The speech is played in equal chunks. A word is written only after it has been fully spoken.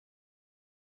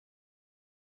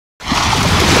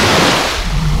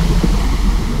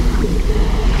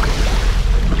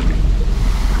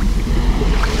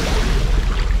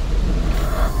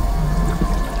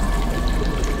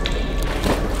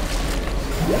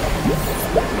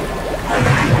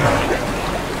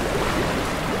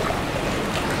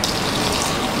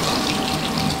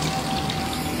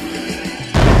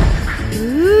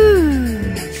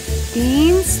Ooh,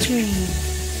 Bean Stream.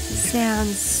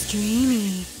 Sounds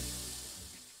streamy.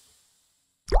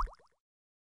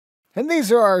 And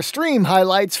these are our stream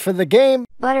highlights for the game.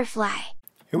 Butterfly.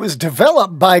 It was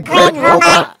developed by Greg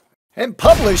Robot and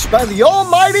published by the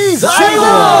almighty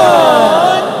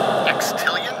Xitilon!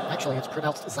 Xitilon? Actually, it's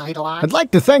pronounced Xitilon. I'd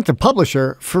like to thank the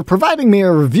publisher for providing me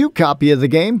a review copy of the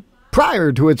game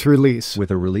prior to its release. With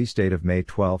a release date of May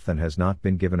 12th and has not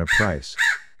been given a price,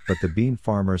 but the bean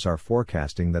farmers are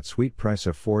forecasting that sweet price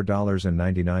of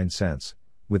 $4.99,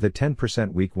 with a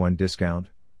 10% week 1 discount.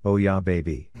 Oh yeah,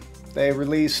 baby. They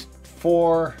released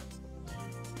 4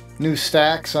 new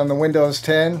stacks on the Windows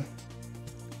 10.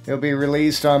 It'll be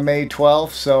released on May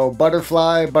 12th, so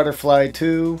Butterfly, Butterfly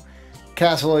 2,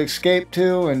 Castle Escape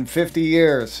 2, and 50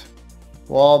 Years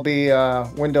will all be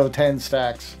Windows 10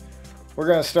 stacks. We're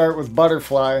going to start with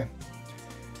Butterfly.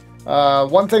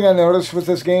 One thing I noticed with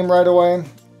this game right away,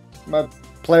 I'm going to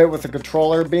play it with the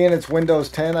controller. Being it's Windows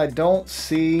 10, I don't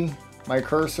see my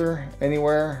cursor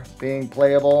anywhere being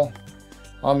playable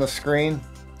on the screen.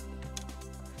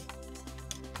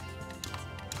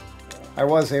 I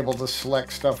was able to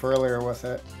select stuff earlier with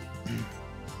it.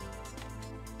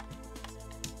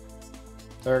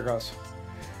 There it goes.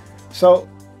 So,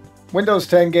 Windows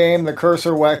 10 game, the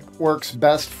cursor works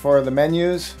best for the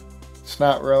menus. It's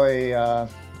not really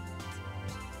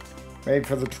made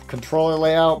for the controller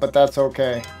layout, but that's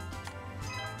okay.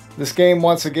 This game,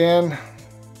 once again,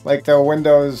 like the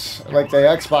Windows, like the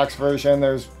Xbox version,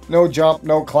 there's no jump,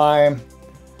 no climb.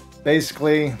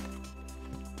 Basically,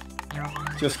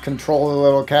 just control the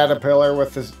little caterpillar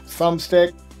with the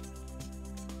thumbstick.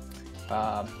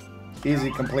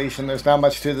 Easy completion. There's not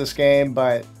much to this game,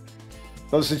 but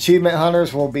those achievement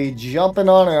hunters will be jumping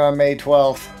on it on May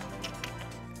 12th.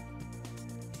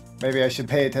 Maybe I should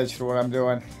pay attention to what I'm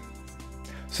doing.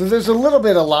 So there's a little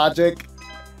bit of logic.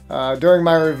 During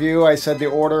my review, I said the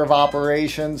order of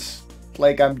operations,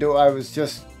 like I was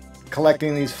just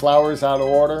collecting these flowers out of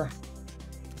order.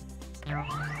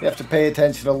 You have to pay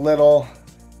attention a little,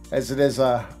 as it is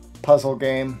a puzzle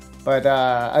game. But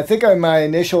I think in my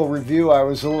initial review, I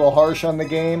was a little harsh on the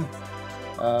game.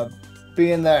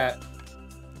 Being that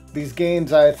these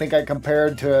games, I think I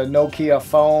compared to a Nokia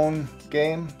phone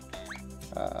game.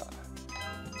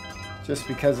 Just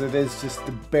because it is just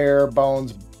the bare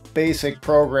bones basic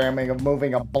programming of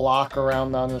moving a block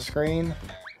around on the screen.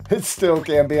 It still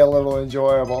can be a little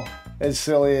enjoyable, as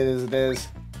silly as it is.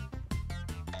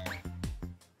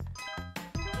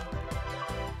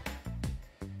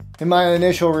 In my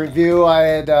initial review, I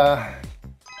had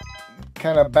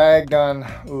kind of bagged on,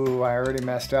 ooh, I already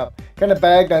messed up. Kind of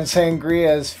bagged on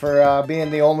Sangrias for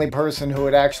being the only person who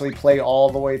would actually play all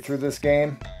the way through this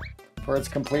game for its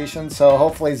completion. So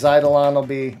hopefully Xitilon will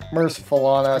be merciful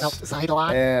on us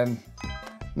and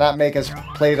not make us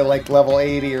play to like level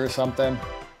 80 or something.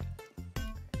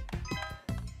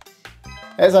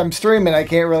 As I'm streaming, I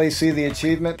can't really see the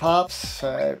achievement pops.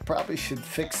 I probably should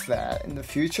fix that in the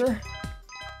future.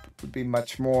 It would be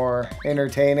much more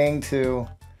entertaining to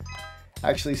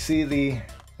actually see the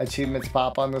achievements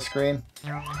pop on the screen.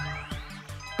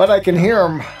 But I can hear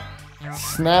them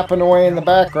snapping away in the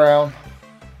background,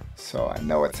 so I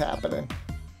know what's happening.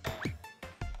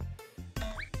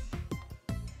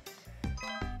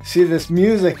 See, this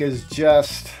music is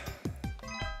just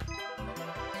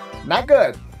not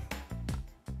good.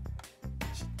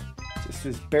 Just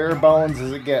as bare bones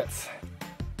as it gets.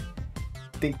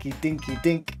 Dinky dinky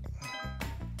dink.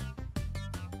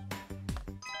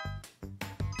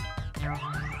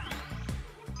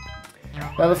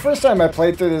 Now the first time I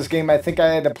played through this game, I think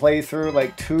I had to play through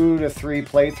like 2 to 3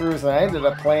 playthroughs, and I ended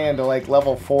up playing to like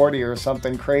level 40 or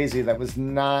something crazy that was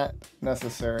not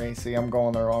necessary. See, I'm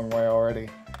going the wrong way already.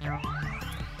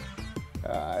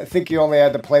 I think you only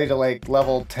had to play to like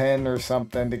level 10 or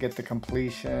something to get the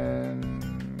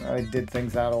completion. I did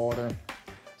things out of order.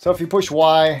 So if you push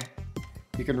Y,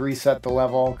 you can reset the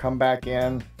level, come back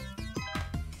in,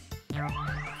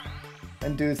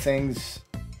 and do things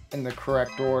in the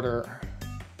correct order.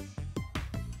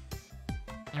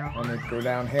 Let me go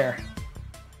down here.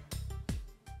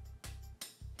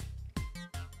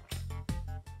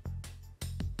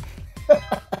 I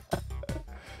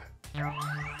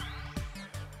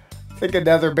think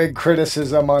another big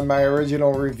criticism on my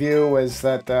original review was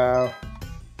that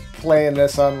playing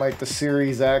this on like the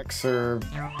Series X or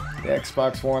the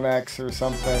Xbox One X or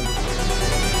something.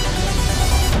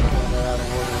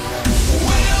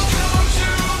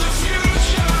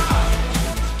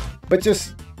 But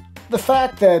just the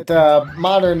fact that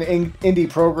modern indie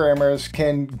programmers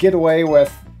can get away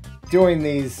with doing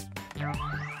these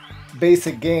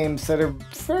basic games that are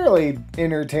fairly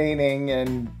entertaining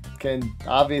and can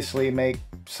obviously make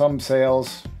some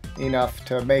sales enough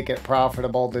to make it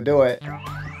profitable to do it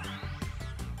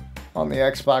on the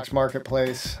Xbox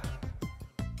marketplace.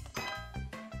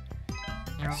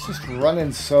 It's just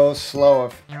running so slow.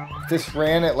 If this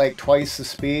ran at like twice the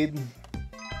speed,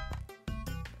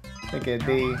 I think it'd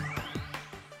be a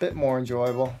bit more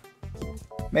enjoyable.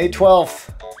 May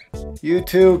 12th, you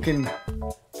too can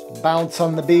bounce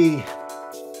on the bee.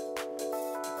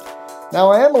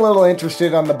 Now I am a little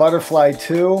interested on the Butterfly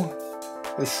 2.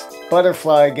 This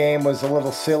Butterfly game was a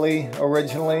little silly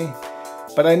originally,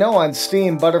 but I know on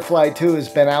Steam Butterfly 2 has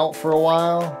been out for a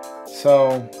while,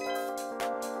 so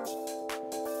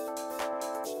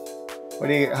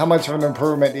how much of an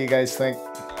improvement do you guys think?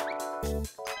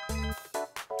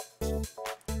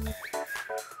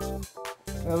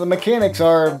 Now, the mechanics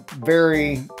are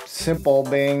very simple,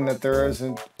 being that there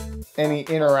isn't any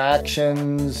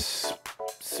interactions,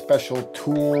 special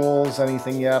tools,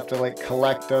 anything you have to like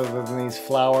collect other than these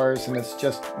flowers, and it's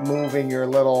just moving your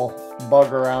little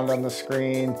bug around on the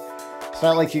screen. It's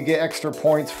not like you get extra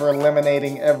points for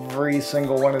eliminating every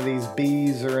single one of these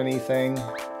bees or anything,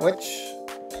 which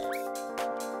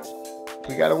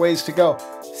we got a ways to go.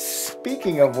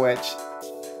 Speaking of which,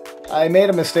 I made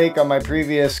a mistake on my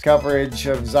previous coverage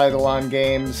of Xitilon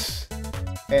games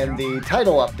and the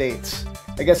title updates.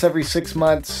 I guess every 6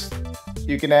 months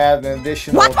you can add an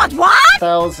additional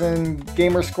 1,000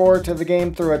 gamer score to the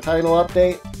game through a title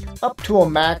update, up to a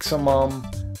maximum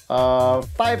of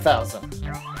 5,000.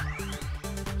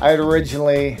 I had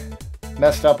originally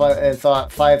messed up and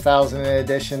thought 5,000 in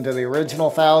addition to the original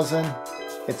 1,000.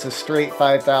 It's a straight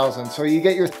 5,000. So you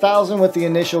get your 1,000 with the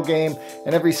initial game,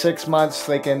 and every 6 months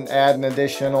they can add an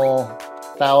additional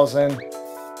 1,000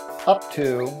 up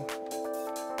to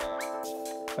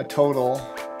a total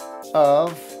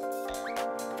of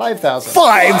 5,000.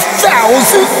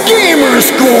 5,000 gamer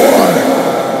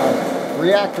score!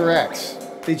 Reactor X.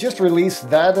 They just released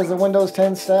that as a Windows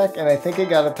 10 stack, and I think it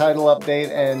got a title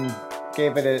update and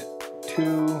gave it a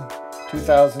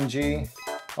 2000G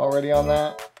already on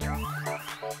that.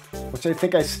 Which I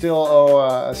think I still owe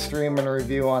a stream and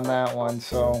review on that one,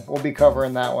 so we'll be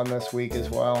covering that one this week as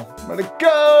well. I'm gonna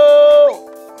go!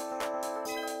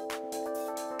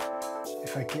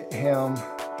 If I get him,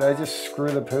 did I just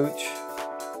screw the pooch?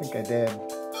 I think I did.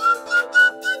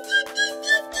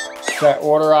 Set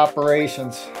order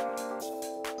operations.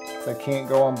 I can't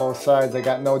go on both sides. I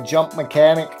got no jump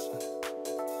mechanic.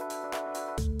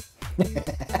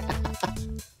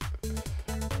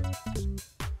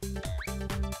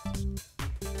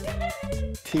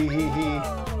 Tee-hee-hee.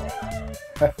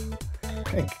 I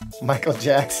think Michael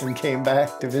Jackson came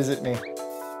back to visit me.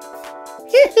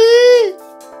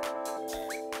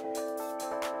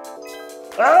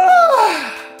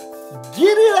 Ah!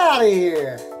 Get it out of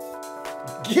here!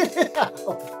 Get it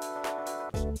out!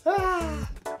 Ah!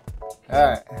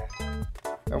 Alright.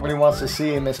 Nobody wants to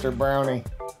see you, Mr. Brownie.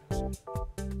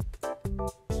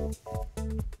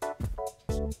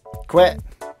 Quit.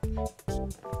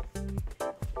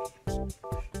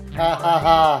 Ha ha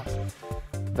ha.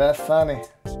 That's funny.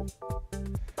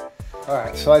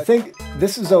 Alright, so I think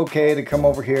this is okay to come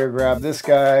over here, grab this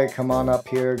guy, come on up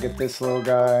here, get this little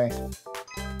guy.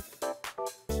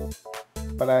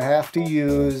 But I have to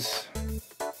use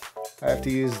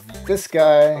this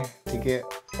guy to get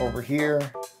over here.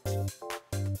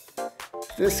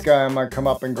 This guy I'm gonna come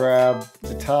up and grab.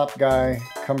 The top guy,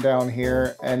 come down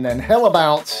here, and then hella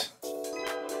bounce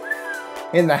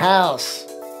in the house.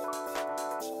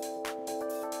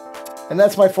 And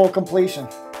that's my full completion.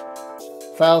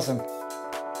 1,000.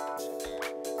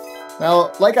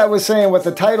 Now, like I was saying with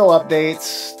the title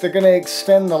updates, they're going to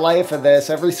extend the life of this.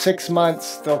 Every 6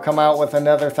 months, they'll come out with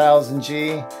another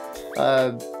 1,000G.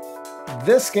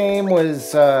 This game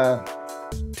was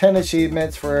 10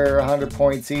 achievements for 100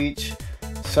 points each.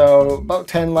 So, about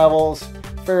 10 levels.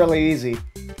 Fairly easy.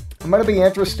 I'm going to be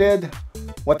interested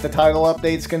what the title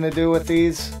update's going to do with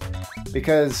these,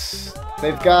 because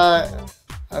they've got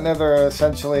another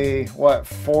essentially, what,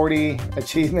 40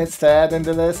 achievements to add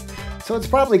into this. So it's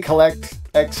probably collect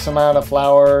X amount of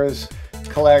flowers,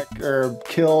 collect or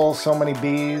kill so many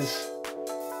bees.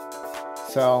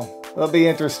 So it'll be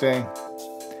interesting.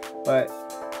 But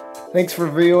thanks for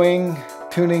viewing,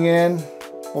 tuning in.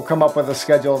 We'll come up with a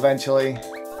schedule eventually.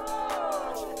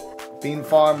 Bean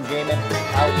Farm Gaming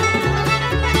out.